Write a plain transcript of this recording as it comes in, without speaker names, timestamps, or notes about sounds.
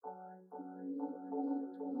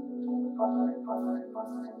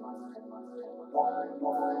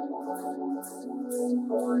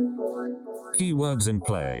Keywords in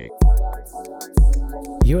Play.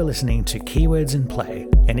 You are listening to Keywords in Play,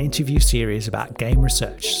 an interview series about game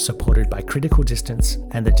research supported by Critical Distance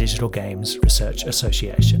and the Digital Games Research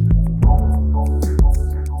Association.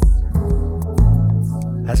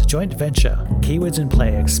 As a joint venture, Keywords in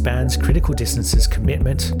Play expands Critical Distance's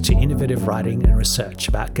commitment to innovative writing and research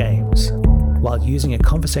about games, while using a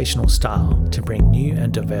conversational style to bring new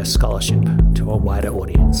and diverse scholarship to a wider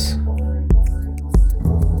audience.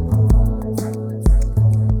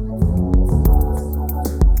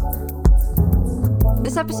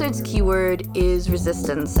 This episode's keyword is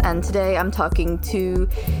resistance, and today I'm talking to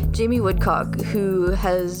Jamie Woodcock, who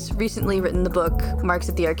has recently written the book Marks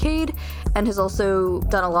at the Arcade, and has also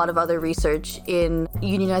done a lot of other research in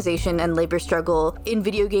unionization and labor struggle in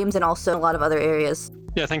video games and also a lot of other areas.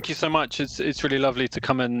 Yeah, thank you so much. It's really lovely to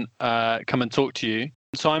come and talk to you.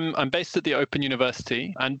 So I'm based at the Open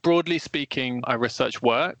University, and broadly speaking, I research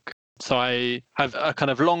work. So I have a kind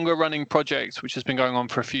of longer running project, which has been going on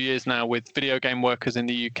for a few years now with video game workers in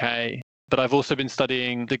the UK. But I've also been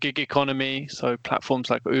studying the gig economy, so platforms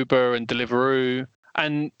like Uber and Deliveroo,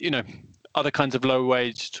 and, other kinds of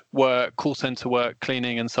low-waged work, call center work,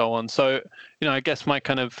 cleaning, and so on. So, I guess my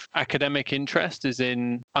kind of academic interest is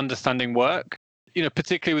in understanding work.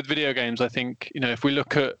 Particularly with video games, I think, if we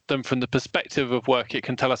look at them from the perspective of work, it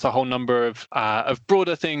can tell us a whole number of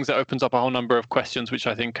broader things that opens up a whole number of questions, which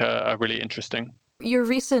I think are really interesting. Your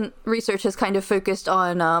recent research has kind of focused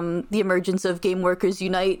on the emergence of Game Workers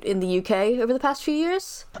Unite in the UK over the past few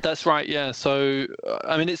years. That's right, yeah. So,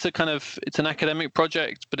 it's an academic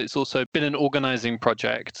project, but it's also been an organizing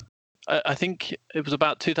project. I think it was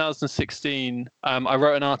about 2016. I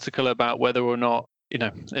wrote an article about whether or not,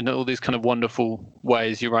 in all these kind of wonderful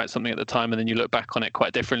ways, you write something at the time and then you look back on it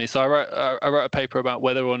quite differently. So I wrote a paper about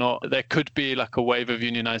whether or not there could be like a wave of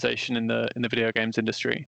unionization in the video games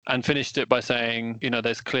industry, and finished it by saying,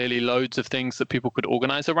 there's clearly loads of things that people could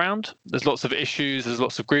organize around. There's lots of issues, there's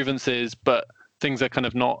lots of grievances, but things are kind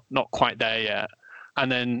of not quite there yet. And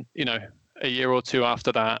then, a year or two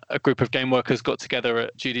after that, a group of game workers got together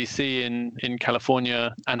at GDC in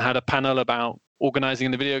California and had a panel about organizing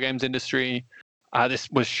in the video games industry. This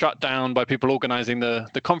was shut down by people organizing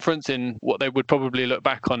the conference in what they would probably look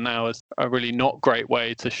back on now as a really not great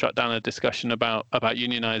way to shut down a discussion about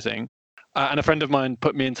unionizing. And a friend of mine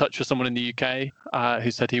put me in touch with someone in the UK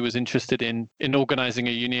who said he was interested in organizing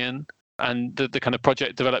a union, and the kind of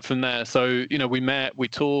project developed from there. So, we met, we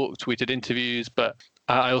talked, we did interviews, but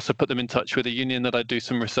I also put them in touch with a union that I do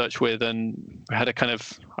some research with, and we had a kind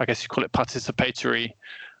of, I guess you call it participatory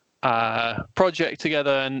project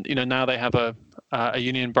together. And, now they have a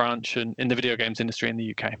union branch in the video games industry in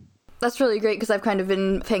the UK. That's really great, because I've kind of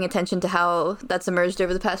been paying attention to how that's emerged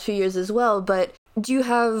over the past few years as well. But do you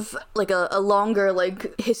have like a longer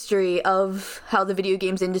history of how the video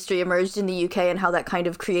games industry emerged in the UK and how that kind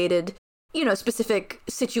of created, specific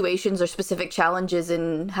situations or specific challenges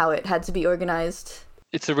in how it had to be organized?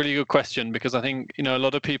 It's a really good question, because I think, a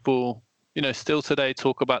lot of people, still today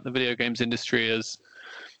talk about the video games industry as,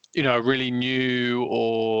 a really new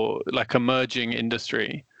or like emerging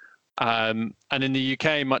industry. And in the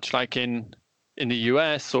UK, much like in the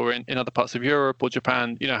US or in other parts of Europe or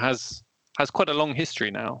Japan, has quite a long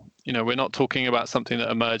history now. We're not talking about something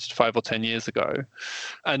that emerged 5 or 10 years ago.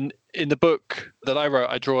 And in the book that I wrote,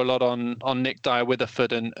 I draw a lot on Nick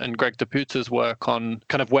Dyer-Witherford and Greg DePuta's work on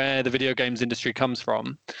kind of where the video games industry comes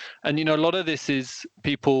from. And, a lot of this is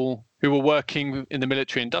people who were working in the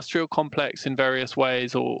military industrial complex in various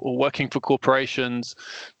ways, or working for corporations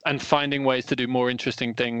and finding ways to do more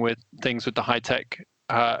interesting things with the high-tech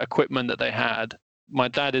equipment that they had. My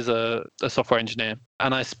dad is a software engineer,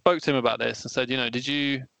 and I spoke to him about this and said, did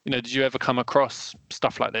you ever come across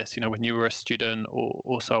stuff like this, when you were a student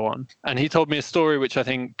or so on? And he told me a story which I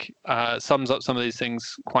think sums up some of these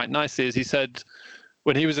things quite nicely. Is he said,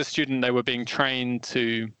 when he was a student, they were being trained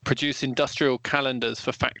to produce industrial calendars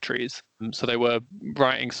for factories. So they were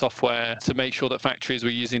writing software to make sure that factories were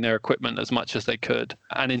using their equipment as much as they could.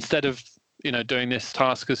 And instead of doing this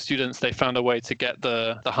task as students, they found a way to get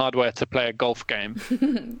the hardware to play a golf game.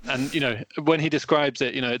 And, when he describes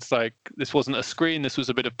it, it's like this wasn't a screen, this was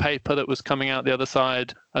a bit of paper that was coming out the other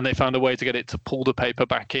side. And they found a way to get it to pull the paper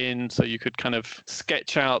back in so you could kind of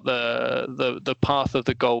sketch out the path of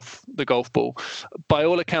the golf ball. By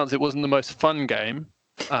all accounts, it wasn't the most fun game.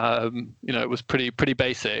 It was pretty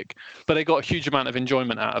basic, but they got a huge amount of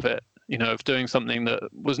enjoyment out of it. Of doing something that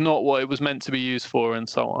was not what it was meant to be used for, and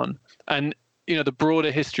so on. And, the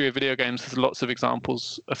broader history of video games has lots of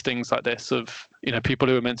examples of things like this, of, people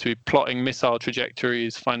who are meant to be plotting missile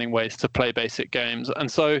trajectories, finding ways to play basic games.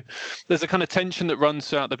 And so there's a kind of tension that runs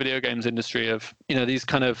throughout the video games industry of, these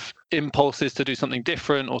kind of impulses to do something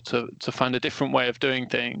different or to find a different way of doing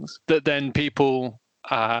things, that then people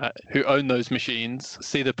who own those machines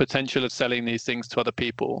see the potential of selling these things to other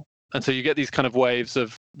people. And so you get these kind of waves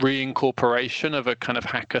of reincorporation of a kind of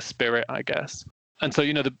hacker spirit, I guess. And so,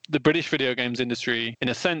 the British video games industry, in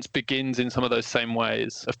a sense, begins in some of those same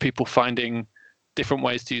ways of people finding different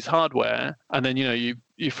ways to use hardware. And then, you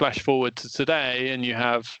flash forward to today and you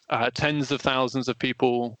have tens of thousands of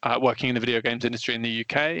people working in the video games industry in the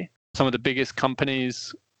UK. Some of the biggest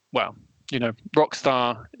companies, well,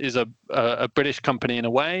 Rockstar is a British company in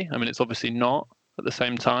a way. I mean, it's obviously not at the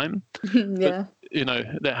same time. Yeah.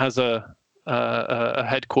 But, that has a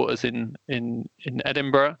headquarters in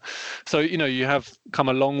Edinburgh. So, you have come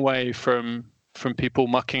a long way from people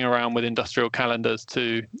mucking around with industrial calendars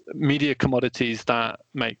to media commodities that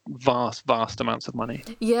make vast amounts of money.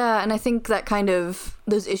 Yeah, and I think that kind of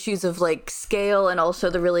those issues of like scale and also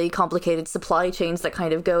the really complicated supply chains that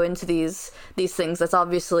kind of go into these things, that's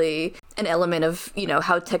obviously an element of,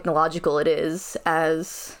 how technological it is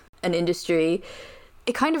as an industry.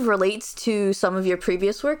 It kind of relates to some of your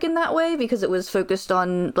previous work in that way, because it was focused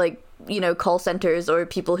on call centers or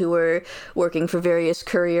people who were working for various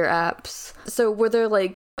courier apps. So were there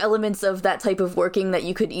elements of that type of working that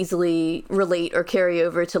you could easily relate or carry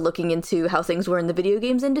over to looking into how things were in the video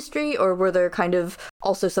games industry, or were there kind of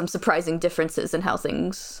also some surprising differences in how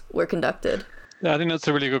things were conducted? Yeah, I think that's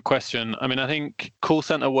a really good question. I mean, I think call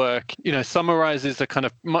center work, summarizes a kind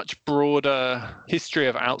of much broader history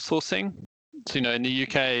of outsourcing. So, in the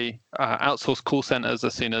UK, outsourced call centers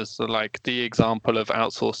are seen as the example of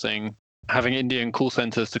outsourcing, having Indian call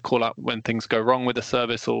centers to call up when things go wrong with a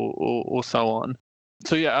service or so on.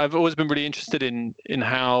 So, yeah, I've always been really interested in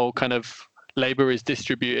how kind of labor is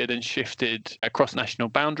distributed and shifted across national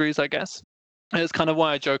boundaries, I guess. And it's kind of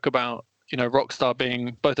why I joke about, Rockstar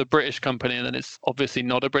being both a British company and then it's obviously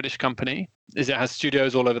not a British company, is it has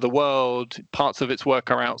studios all over the world. Parts of its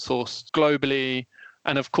work are outsourced globally.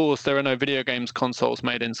 And of course, there are no video games consoles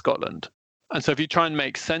made in Scotland. And so if you try and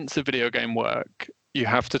make sense of video game work, you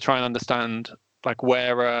have to try and understand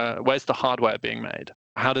where's the hardware being made?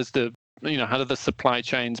 How does how do the supply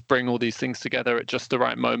chains bring all these things together at just the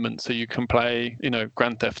right moment so you can play,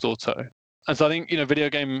 Grand Theft Auto? And so I think, video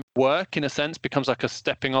game work, in a sense, becomes like a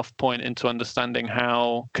stepping off point into understanding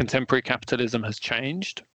how contemporary capitalism has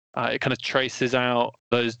changed. It kind of traces out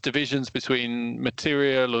those divisions between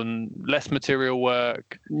material and less material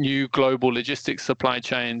work, new global logistics supply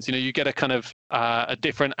chains. You get a kind of a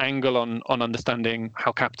different angle on understanding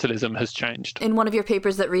how capitalism has changed. In one of your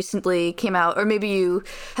papers that recently came out, or maybe you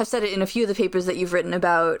have said it in a few of the papers that you've written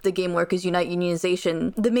about the Game Workers Unite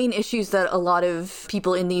unionization, the main issues that a lot of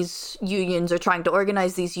people in these unions or trying to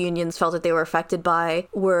organize these unions felt that they were affected by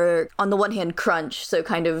were, on the one hand, crunch, so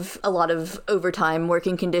kind of a lot of overtime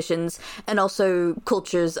working conditions, and also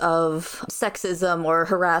cultures of sexism or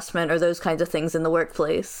harassment or those kinds of things in the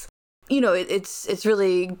workplace. It's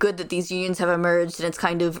really good that these unions have emerged, and it's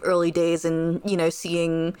kind of early days and,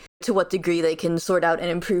 seeing to what degree they can sort out and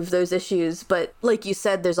improve those issues. But like you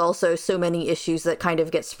said, there's also so many issues that kind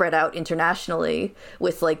of get spread out internationally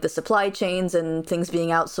with the supply chains and things being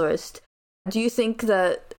outsourced. Do you think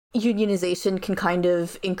that unionization can kind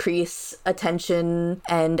of increase attention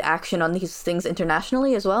and action on these things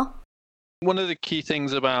internationally as well? One of the key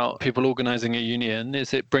things about people organizing a union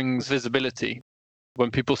is it brings visibility. When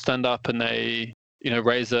people stand up and they,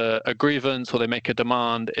 raise a grievance or they make a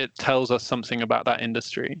demand, it tells us something about that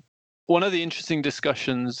industry. One of the interesting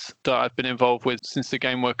discussions that I've been involved with since the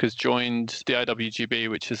Game Workers joined the IWGB,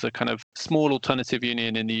 which is a kind of small alternative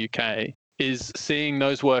union in the UK, is seeing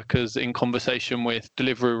those workers in conversation with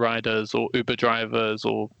delivery riders or Uber drivers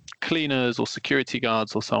or cleaners or security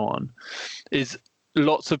guards or so on. Is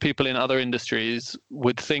lots of people in other industries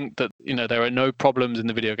would think that, there are no problems in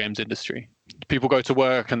the video games industry. People go to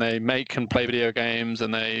work and they make and play video games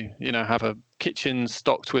and they, have a kitchen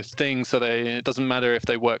stocked with things so it doesn't matter if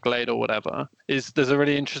they work late or whatever. There's a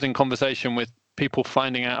really interesting conversation with people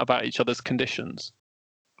finding out about each other's conditions.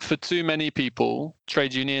 For too many people,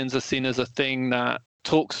 trade unions are seen as a thing that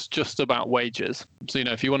talks just about wages. So,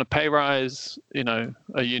 if you want a pay rise,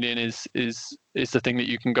 a union is the thing that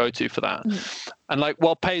you can go to for that. And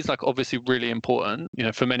while pay is obviously really important,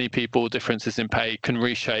 for many people, differences in pay can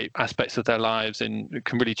reshape aspects of their lives and it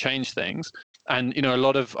can really change things. And, a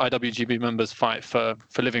lot of IWGB members fight for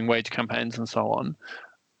living wage campaigns and so on.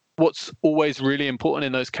 what's always really important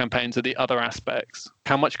in those campaigns are the other aspects.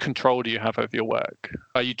 How much control do you have over your work?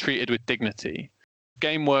 Are you treated with dignity?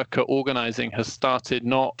 Game worker organizing has started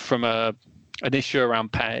not from an issue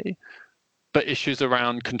around pay, but issues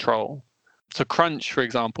around control. So crunch, for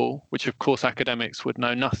example, which of course academics would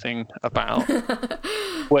know nothing about,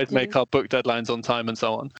 where to make our book deadlines on time and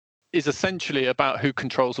so on, is essentially about who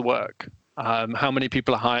controls the work. How many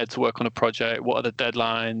people are hired to work on a project? What are the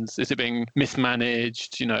deadlines? Is it being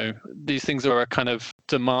mismanaged? These things are a kind of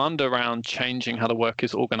demand around changing how the work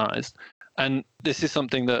is organized. And this is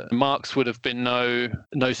something that Marx would have been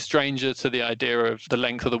no stranger to, the idea of the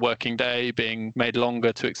length of the working day being made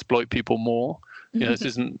longer to exploit people more. This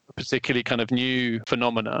isn't a particularly kind of new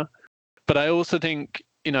phenomena. But I also think,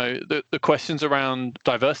 the questions around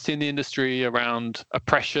diversity in the industry, around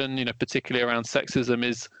oppression, particularly around sexism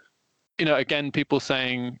is, again, people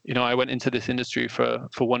saying, I went into this industry for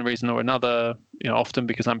one reason or another, often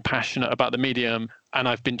because I'm passionate about the medium and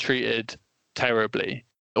I've been treated terribly,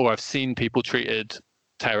 or I've seen people treated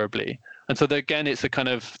terribly. And so again, it's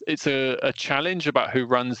a challenge about who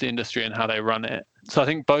runs the industry and how they run it. So I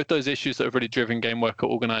think both those issues that have really driven game worker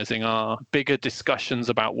organizing are bigger discussions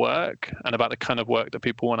about work and about the kind of work that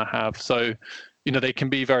people want to have. So they can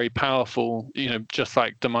be very powerful, just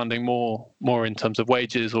like demanding more in terms of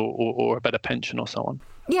wages or a better pension or so on.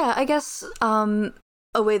 Yeah, I guess a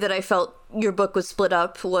way that I felt your book was split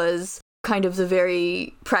up was kind of the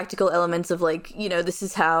very practical elements of this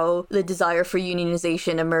is how the desire for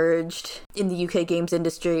unionization emerged in the UK games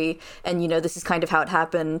industry, and this is kind of how it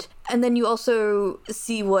happened. And then you also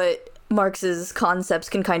see what Marx's concepts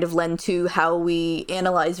can kind of lend to how we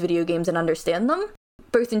analyze video games and understand them,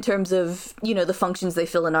 both in terms of, the functions they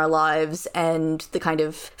fill in our lives and the kind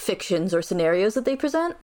of fictions or scenarios that they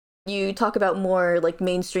present. You talk about more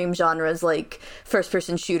mainstream genres like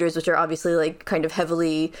first-person shooters, which are obviously kind of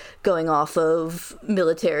heavily going off of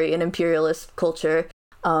military and imperialist culture.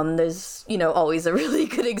 There's, always a really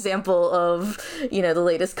good example of, the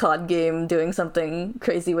latest COD game doing something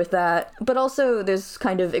crazy with that. But also there's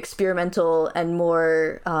kind of experimental and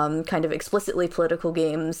more kind of explicitly political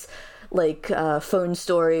games like Phone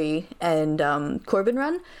Story and Corbin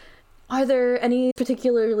Run. Are there any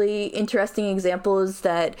particularly interesting examples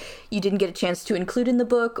that you didn't get a chance to include in the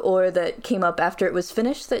book or that came up after it was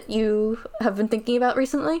finished that you have been thinking about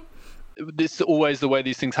recently? This is always the way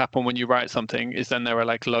these things happen when you write something, is then there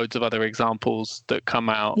are loads of other examples that come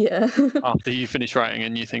out after you finish writing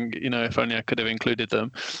and you think, if only I could have included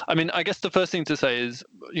them. I mean, I guess the first thing to say is,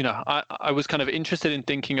 I was kind of interested in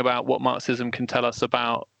thinking about what Marxism can tell us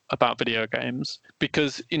about video games,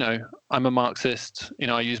 because I'm a Marxist.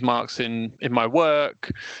 I use Marx in my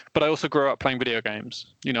work, but I also grew up playing video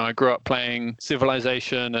games. I grew up playing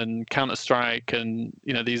Civilization and Counter-Strike, and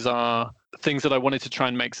these are things that I wanted to try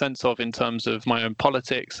and make sense of in terms of my own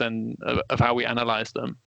politics and of how we analyze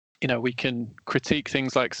them. We can critique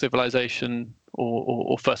things like Civilization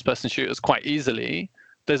or first-person shooters quite easily.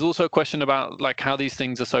 There's also a question about how these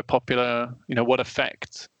things are so popular, what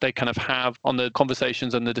effect they kind of have on the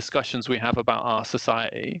conversations and the discussions we have about our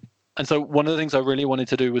society. And so one of the things I really wanted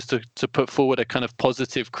to do was to put forward a kind of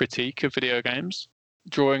positive critique of video games.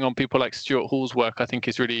 Drawing on people like Stuart Hall's work, I think,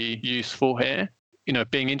 is really useful here.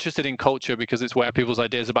 Being interested in culture because it's where people's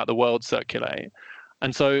ideas about the world circulate.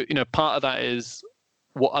 And so, part of that is,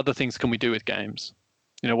 what other things can we do with games?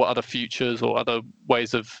 What other futures or other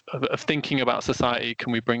ways of thinking about society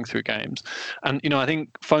can we bring through games? And, I think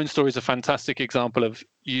Phone Story is a fantastic example of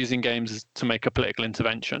using games to make a political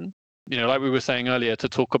intervention. Like we were saying earlier, to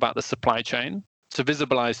talk about the supply chain, to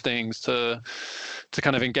visibilize things, to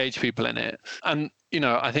kind of engage people in it. And,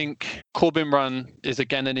 I think Corbin Run is,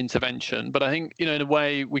 again, an intervention. But I think, in a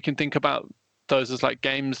way, we can think about those as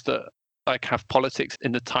games that have politics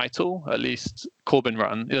in the title, at least Corbin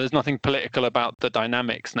Run. There's nothing political about the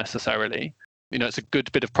dynamics necessarily. It's a good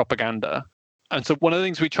bit of propaganda. And so one of the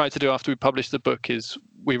things we tried to do after we published the book is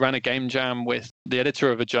we ran a game jam with the editor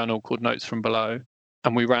of a journal called Notes from Below.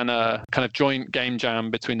 And we ran a kind of joint game jam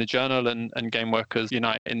between the journal and Game Workers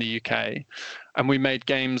Unite in the UK. And we made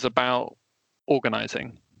games about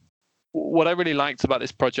organizing. What I really liked about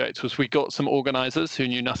this project was we got some organizers who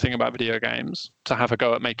knew nothing about video games to have a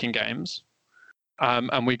go at making games.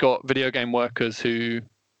 And we got video game workers who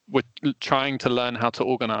were trying to learn how to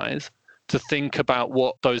organize, to think about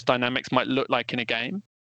what those dynamics might look like in a game.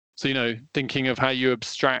 So, thinking of how you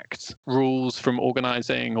abstract rules from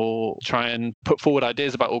organizing or try and put forward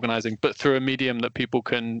ideas about organizing, but through a medium that people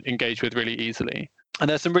can engage with really easily. And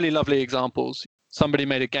there's some really lovely examples. somebody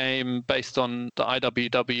made a game based on the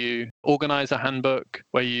IWW organizer handbook,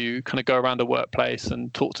 where you kind of go around a workplace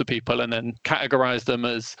and talk to people and then categorize them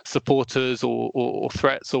as supporters or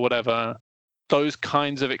threats or whatever. Those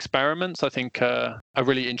kinds of experiments, I think, are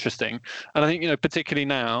really interesting. And I think, particularly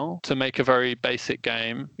now, to make a very basic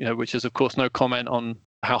game, which is, of course, no comment on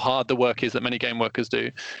how hard the work is that many game workers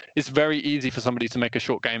do, it's very easy for somebody to make a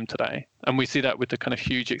short game today. And we see that with the kind of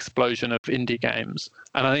huge explosion of indie games.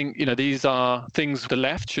 And I think, these are things the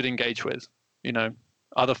left should engage with.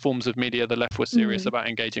 Other forms of media the left was serious about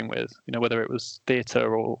engaging with, whether it was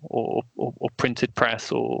theatre or printed press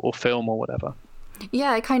or film or whatever.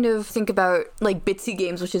 Yeah, I kind of think about like Bitsy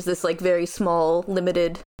Games, which is this like very small,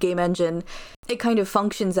 limited game engine. It kind of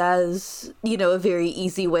functions as, a very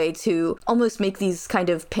easy way to almost make these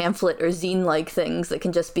kind of pamphlet or zine-like things that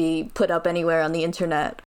can just be put up anywhere on the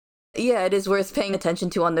internet. Yeah, it is worth paying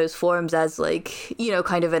attention to on those forums as like,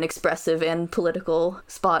 kind of an expressive and political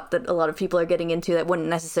spot that a lot of people are getting into that wouldn't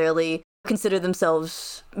necessarily consider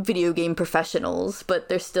themselves video game professionals, but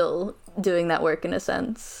they're still doing that work in a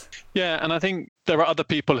sense. Yeah, and I think there are other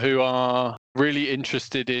people who are really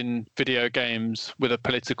interested in video games with a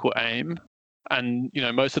political aim. And,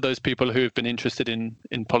 most of those people who have been interested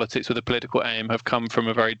in politics with a political aim have come from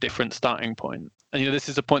a very different starting point. And, this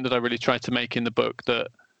is a point that I really tried to make in the book, that,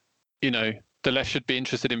 the left should be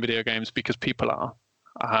interested in video games because people are.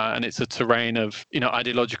 And it's a terrain of,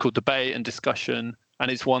 ideological debate and discussion. And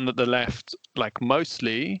it's one that the left, like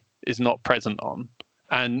mostly, is not present on.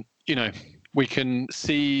 And, we can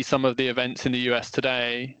see some of the events in the US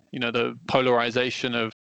today, the polarization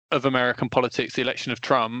of American politics, the election of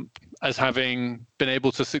Trump, as having been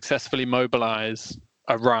able to successfully mobilize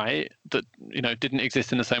a right that, didn't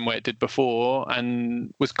exist in the same way it did before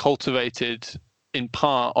and was cultivated in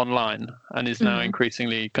part online and is now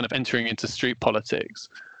increasingly kind of entering into street politics.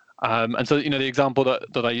 And so, the example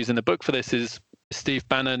that I use in the book for this is Steve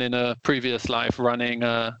Bannon in a previous life running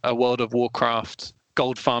a World of Warcraft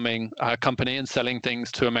gold farming company and selling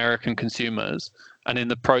things to American consumers. And in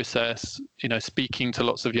the process, speaking to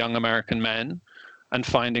lots of young American men and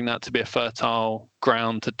finding that to be a fertile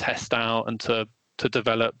ground to test out and to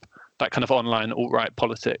develop that kind of online alt-right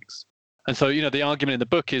politics. And so, the argument in the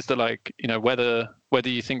book is that, like, whether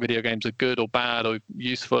you think video games are good or bad or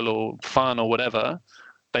useful or fun or whatever,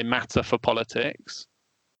 they matter for politics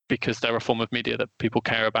because they're a form of media that people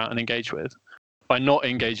care about and engage with. By not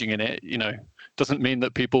engaging in it, doesn't mean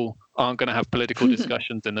that people aren't going to have political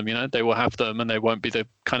discussions in them. They will have them, and they won't be the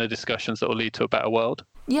kind of discussions that will lead to a better world.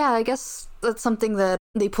 Yeah, I guess that's something that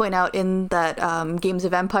they point out in that Games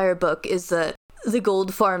of Empire book, is that the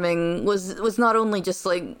gold farming was not only just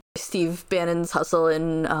like Steve Bannon's hustle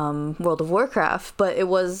in World of Warcraft, but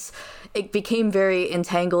it became very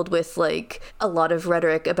entangled with like a lot of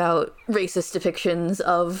rhetoric about racist depictions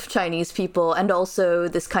of Chinese people, and also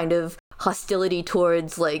this kind of hostility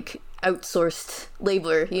towards like outsourced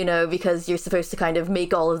labor, because you're supposed to kind of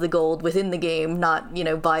make all of the gold within the game, not,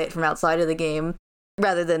 buy it from outside of the game,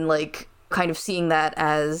 rather than like kind of seeing that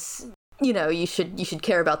as, you should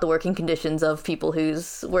care about the working conditions of people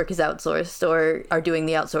whose work is outsourced or are doing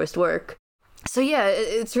the outsourced work. So yeah,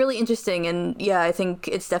 it's really interesting, and yeah, I think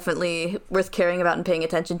it's definitely worth caring about and paying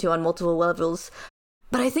attention to on multiple levels.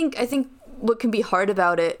 But I think what can be hard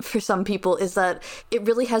about it for some people is that it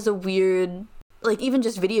really has a weird, like, even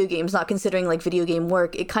just video games, not considering like video game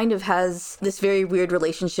work, it kind of has this very weird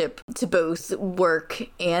relationship to both work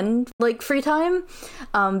and like free time,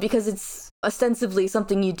 because it's ostensibly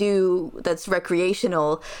something you do that's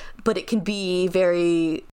recreational, but it can be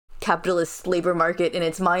very capitalist labor market in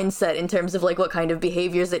its mindset in terms of like what kind of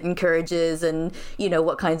behaviors it encourages and,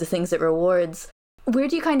 what kinds of things it rewards. Where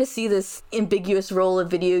do you kind of see this ambiguous role of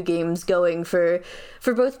video games going for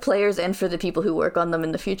both players and for the people who work on them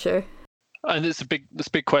in the future? And it's a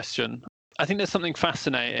big question. I think there's something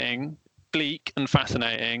fascinating, bleak and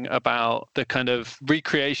fascinating, about the kind of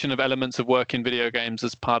recreation of elements of work in video games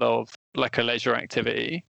as part of like a leisure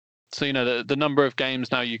activity. So, the number of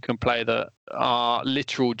games now you can play that are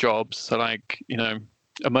literal jobs, so like,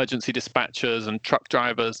 emergency dispatchers and truck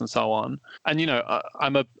drivers and so on. And,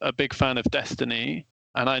 I'm a big fan of Destiny.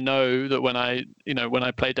 And I know that when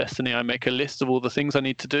I play Destiny, I make a list of all the things I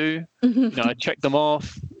need to do. I check them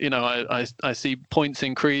off. I see points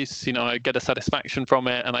increase. I get a satisfaction from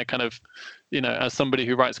it, and I kind of, as somebody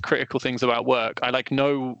who writes critical things about work, I like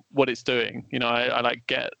know what it's doing. I like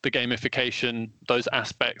get the gamification, those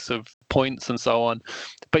aspects of points and so on.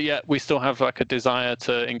 But yet we still have like a desire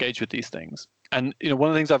to engage with these things. And one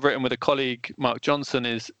of the things I've written with a colleague, Mark Johnson,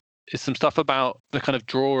 is some stuff about the kind of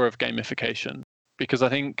draw of gamification. because I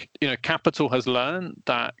think, Capital has learned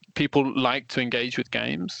that people like to engage with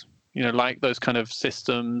games, like those kind of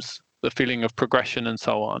systems, the feeling of progression and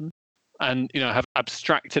so on, and, have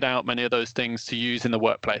abstracted out many of those things to use in the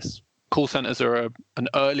workplace. Call centers are an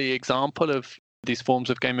early example of these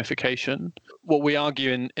forms of gamification. What we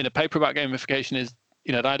argue in a paper about gamification is,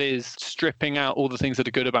 that is stripping out all the things that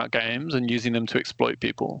are good about games and using them to exploit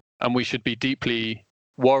people. And we should be deeply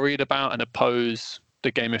worried about and oppose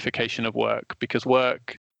the gamification of work, because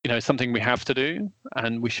work, is something we have to do,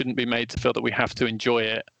 and we shouldn't be made to feel that we have to enjoy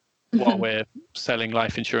it while we're selling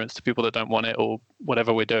life insurance to people that don't want it or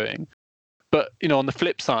whatever we're doing. But, on the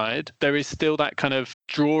flip side, there is still that kind of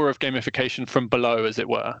draw of gamification from below, as it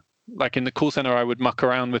were. Like in the call center, I would muck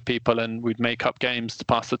around with people and we'd make up games to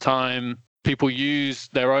pass the time. People use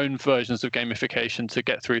their own versions of gamification to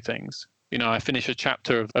get through things. I finish a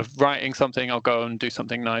chapter of writing something, I'll go and do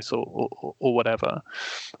something nice or whatever.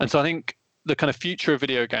 And so I think the kind of future of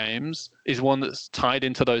video games is one that's tied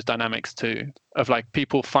into those dynamics too, of like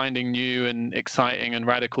people finding new and exciting and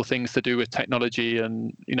radical things to do with technology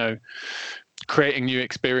and, creating new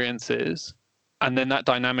experiences. And then that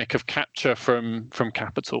dynamic of capture from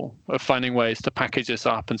Capital, of finding ways to package this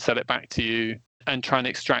up and sell it back to you and try and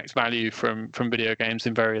extract value from video games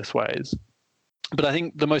in various ways. But I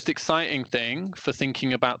think the most exciting thing for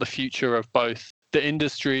thinking about the future of both the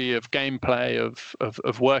industry, of gameplay,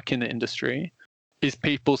 of work in the industry, is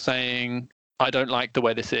people saying, I don't like the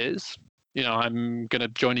way this is. I'm going to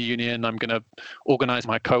join a union. I'm going to organize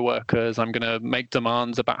my co-workers. I'm going to make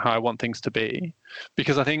demands about how I want things to be.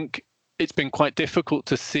 Because I think it's been quite difficult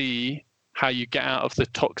to see how you get out of the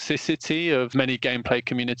toxicity of many gameplay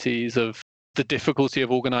communities, of the difficulty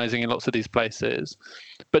of organizing in lots of these places.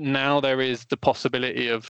 But now there is the possibility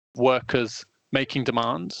of workers making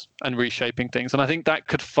demands and reshaping things. And I think that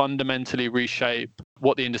could fundamentally reshape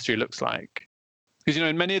what the industry looks like. Because,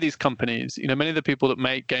 in many of these companies, many of the people that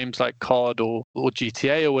make games like COD or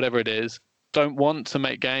GTA or whatever it is, don't want to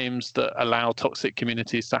make games that allow toxic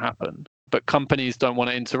communities to happen. But companies don't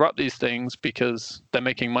want to interrupt these things because they're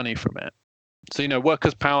making money from it. So,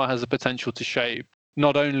 workers' power has the potential to shape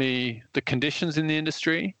not only the conditions in the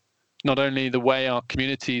industry, not only the way our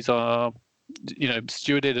communities are,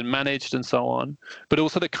 stewarded and managed and so on, but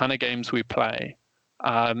also the kind of games we play.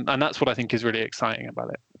 And that's what I think is really exciting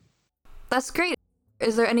about it. That's great.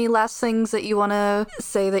 Is there any last things that you want to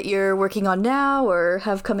say that you're working on now or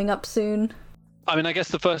have coming up soon? I mean, I guess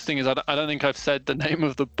the first thing is I don't think I've said the name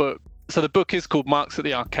of the book. So the book is called Marks at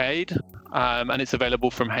the Arcade, and it's available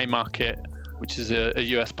from Haymarket, which is a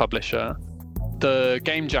US publisher. The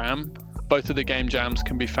Game Jam, both of the Game Jams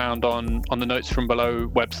can be found on the Notes from Below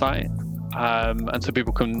website. And so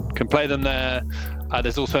people can play them there.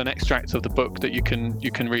 There's also an extract of the book that you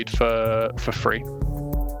can read for free.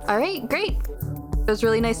 All right, great. It was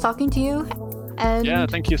really nice talking to you. And yeah,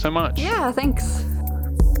 thank you so much. Yeah, thanks.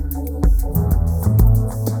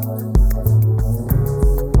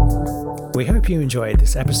 We hope you enjoyed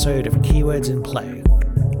this episode of Keywords in Play.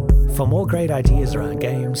 For more great ideas around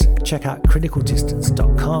games, check out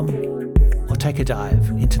criticaldistance.com or take a dive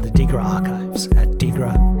into the Digra archives at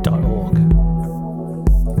digra.com.